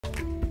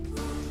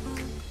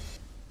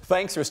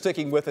Thanks for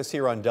sticking with us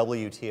here on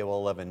WTO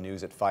 11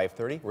 News at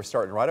 5:30. We're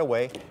starting right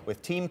away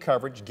with team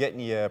coverage, getting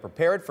you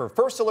prepared for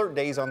First Alert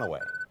days on the way.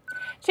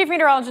 Chief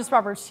Meteorologist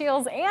Robert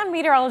Shields and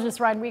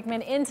Meteorologist Ryan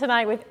Weekman in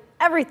tonight with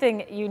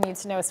everything you need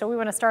to know. So we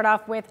want to start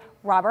off with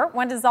Robert.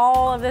 When does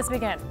all of this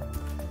begin?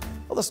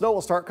 Well, the snow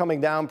will start coming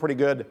down pretty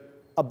good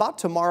about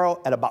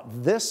tomorrow at about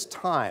this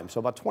time, so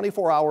about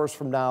 24 hours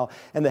from now.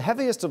 And the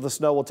heaviest of the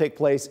snow will take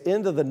place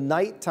into the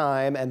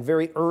nighttime and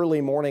very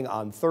early morning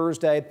on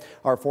Thursday.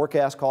 Our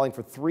forecast calling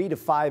for 3 to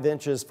 5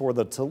 inches for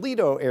the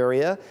Toledo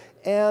area,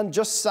 and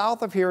just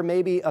south of here,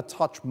 maybe a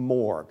touch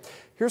more.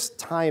 Here's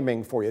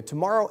timing for you.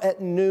 Tomorrow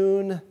at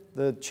noon,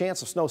 the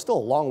chance of snow is still a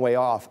long way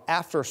off.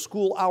 After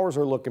school hours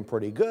are looking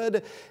pretty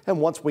good. And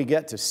once we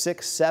get to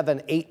 6,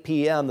 7, 8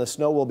 p.m., the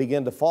snow will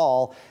begin to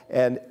fall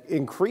and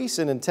increase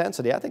in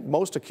intensity. I think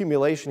most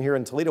accumulation here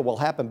in Toledo will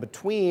happen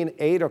between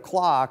 8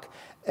 o'clock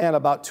and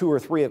about 2 or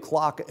 3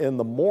 o'clock in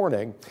the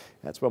morning.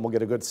 That's when we'll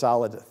get a good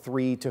solid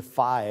 3 to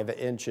 5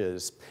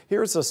 inches.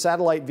 Here's a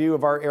satellite view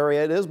of our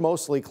area. It is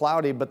mostly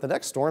cloudy, but the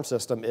next storm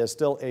system is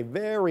still a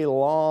very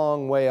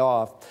long way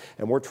off.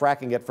 And we're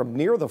tracking it from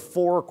near the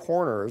Four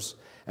Corners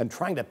and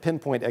trying to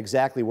pinpoint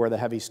exactly where the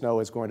heavy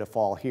snow is going to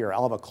fall here.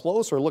 I'll have a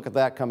closer look at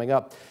that coming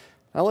up.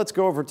 Now let's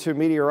go over to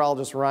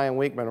meteorologist Ryan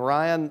Weekman.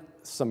 Ryan,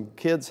 some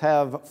kids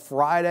have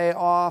Friday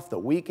off. The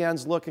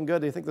weekend's looking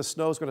good. Do you think the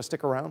snow's going to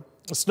stick around?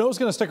 The snow's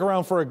going to stick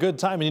around for a good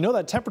time. And you know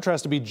that temperature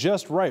has to be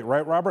just right,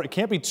 Robert? It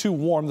can't be too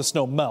warm. The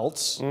snow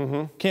melts.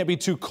 Can't be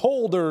too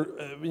cold or,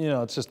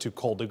 it's just too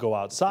cold to go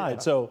outside. Yeah.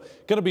 So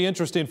going to be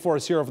interesting for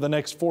us here over the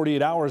next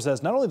 48 hours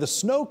as not only the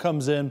snow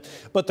comes in,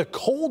 but the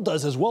cold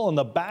does as well on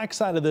the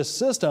backside of this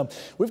system.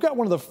 We've got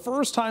one of the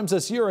first times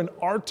this year an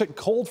Arctic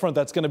cold front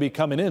that's going to be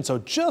coming in. So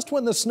just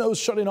when the snow's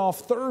shutting off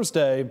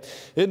Thursday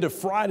into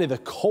Friday, the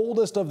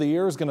coldest of the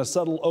year is going to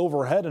settle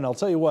overhead. And I'll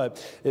tell you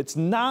what, it's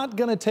not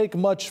going to take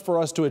much for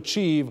us to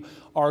achieve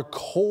our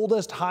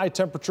coldest high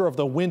temperature of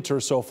the winter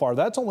so far.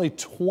 That's only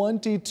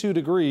 22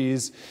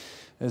 degrees.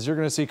 As you're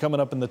going to see coming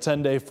up in the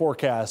 10-day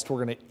forecast,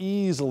 we're going to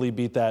easily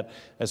beat that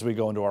as we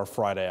go into our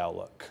Friday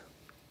outlook.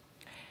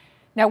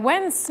 Now,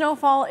 when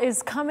snowfall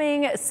is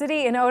coming,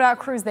 City and ODOT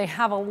crews, they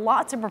have a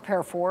lot to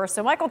prepare for.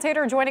 So Michael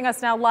Tater joining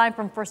us now live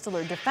from First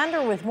Alert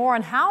Defender with more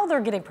on how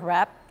they're getting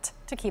prepped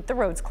to keep the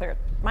roads clear.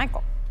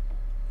 Michael.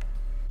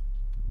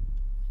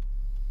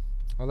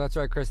 Well, that's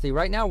right, Christy.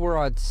 Right now we're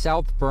on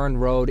South Burn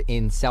Road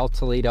in South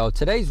Toledo.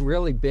 Today's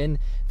really been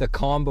the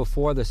calm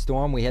before the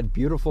storm. We had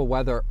beautiful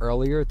weather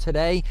earlier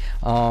today,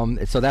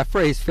 so that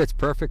phrase fits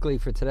perfectly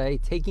for today.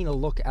 Taking a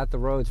look at the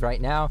roads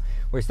right now,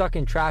 we're stuck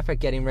in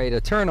traffic getting ready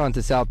to turn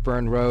onto South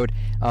Burn Road.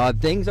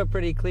 Things are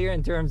pretty clear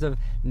in terms of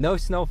no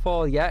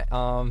snowfall yet.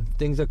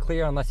 Things are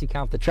clear unless you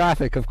count the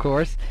traffic, of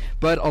course.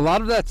 But a lot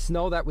of that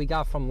snow that we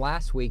got from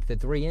last week, the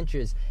 3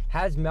 inches,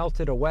 has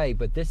melted away.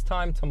 But this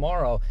time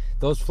tomorrow,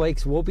 those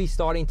flakes will be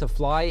starting to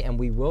fly and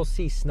we will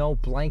see snow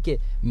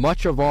blanket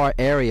much of our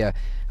area.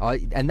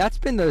 And that's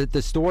been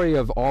the story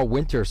of all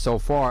winter so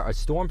far. A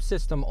storm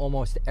system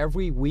almost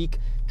every week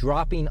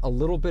dropping a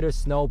little bit of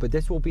snow, but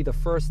this will be the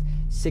first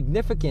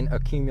significant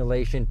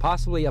accumulation,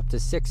 possibly up to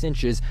 6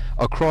 inches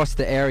across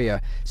the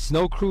area.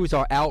 Snow crews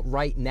are out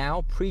right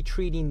now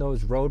pre-treating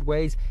those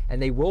roadways,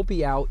 and they will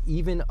be out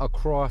even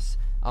across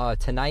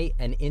tonight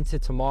and into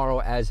tomorrow.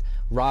 As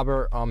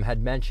Robert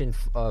had mentioned,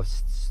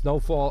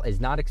 snowfall is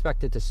not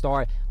expected to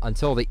start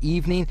until the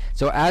evening.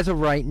 So as of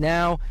right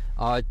now,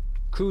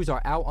 crews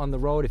are out on the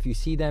road. If you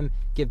see them,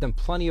 give them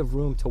plenty of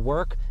room to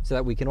work so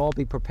that we can all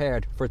be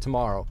prepared for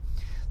tomorrow.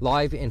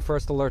 Live in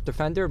First Alert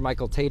Defender,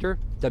 Michael Tater,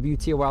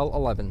 WTOL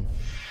 11.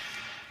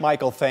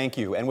 Michael, thank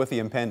you. And with the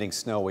impending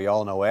snow, we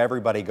all know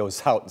everybody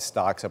goes out and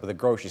stocks up at the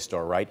grocery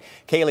store, right?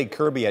 Kaylee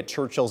Kirby at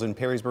Churchill's in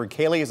Perrysburg.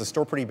 Kaylee, is the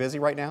store pretty busy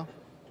right now?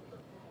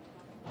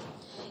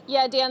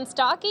 Yeah, Dan,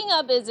 stocking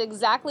up is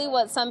exactly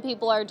what some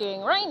people are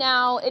doing right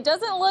now. It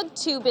doesn't look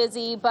too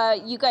busy,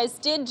 but you guys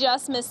did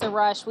just miss the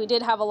rush. We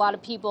did have a lot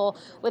of people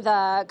with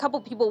a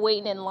couple people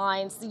waiting in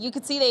lines. You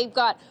can see they've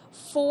got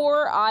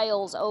 4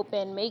 aisles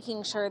open,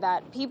 making sure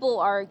that people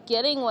are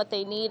getting what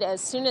they need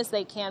as soon as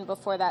they can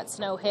before that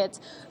snow hits.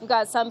 We've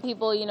got some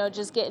people,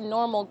 just getting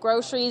normal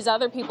groceries.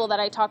 Other people that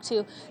I talked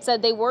to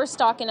said they were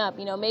stocking up,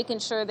 making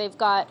sure they've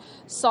got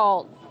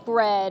salt,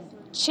 bread,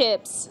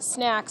 chips,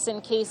 snacks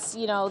in case,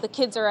 the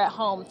kids are at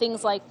home,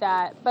 things like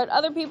that. But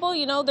other people,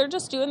 they're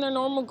just doing their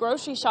normal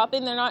grocery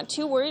shopping. They're not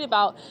too worried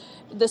about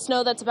the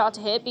snow that's about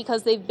to hit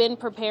because they've been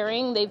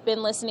preparing, they've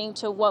been listening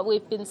to what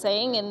we've been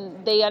saying,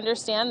 and they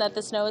understand that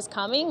the snow is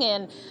coming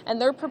and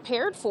they're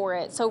prepared for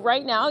it. So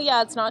right now,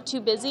 yeah, it's not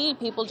too busy.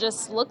 People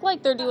just look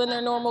like they're doing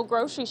their normal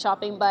grocery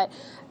shopping, but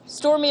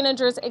store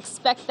managers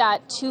expect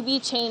that to be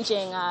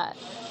changing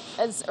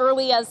as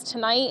early as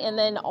tonight and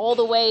then all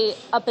the way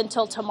up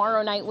until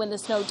tomorrow night when the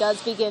snow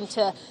does begin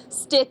to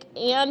stick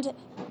and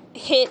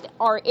hit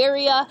our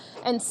area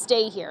and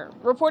stay here.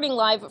 Reporting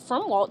live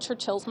from Walt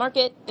Churchill's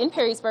Market in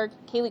Perrysburg,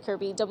 Kaylee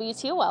Kirby,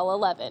 WTOL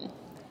 11.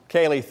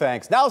 Kaylee,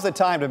 thanks. Now's the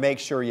time to make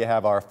sure you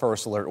have our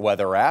First Alert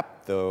Weather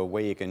app, the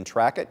way you can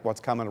track it,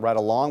 what's coming right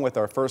along with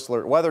our First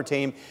Alert Weather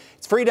team.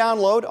 It's free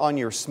download on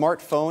your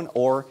smartphone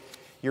or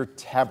your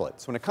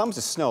tablets. When it comes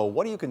to snow,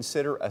 what do you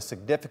consider a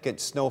significant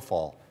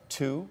snowfall?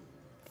 2,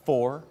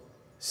 4,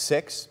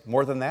 6,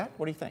 more than that?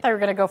 What do you think? I thought we were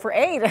going to go for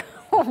 8,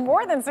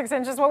 more than 6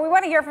 inches. Well, we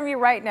want to hear from you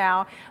right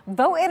now.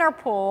 Vote in our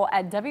poll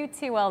at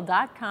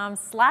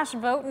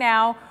WTOL.com/vote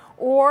now.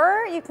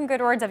 Or you can go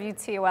to our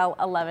WTOL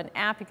 11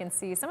 app. You can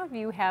see some of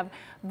you have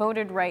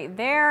voted right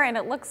there, and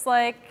it looks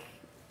like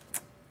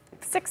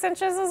 6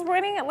 inches is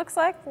winning. It looks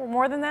like, or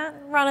more than that,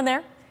 around in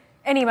there.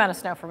 Any amount of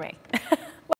snow for me.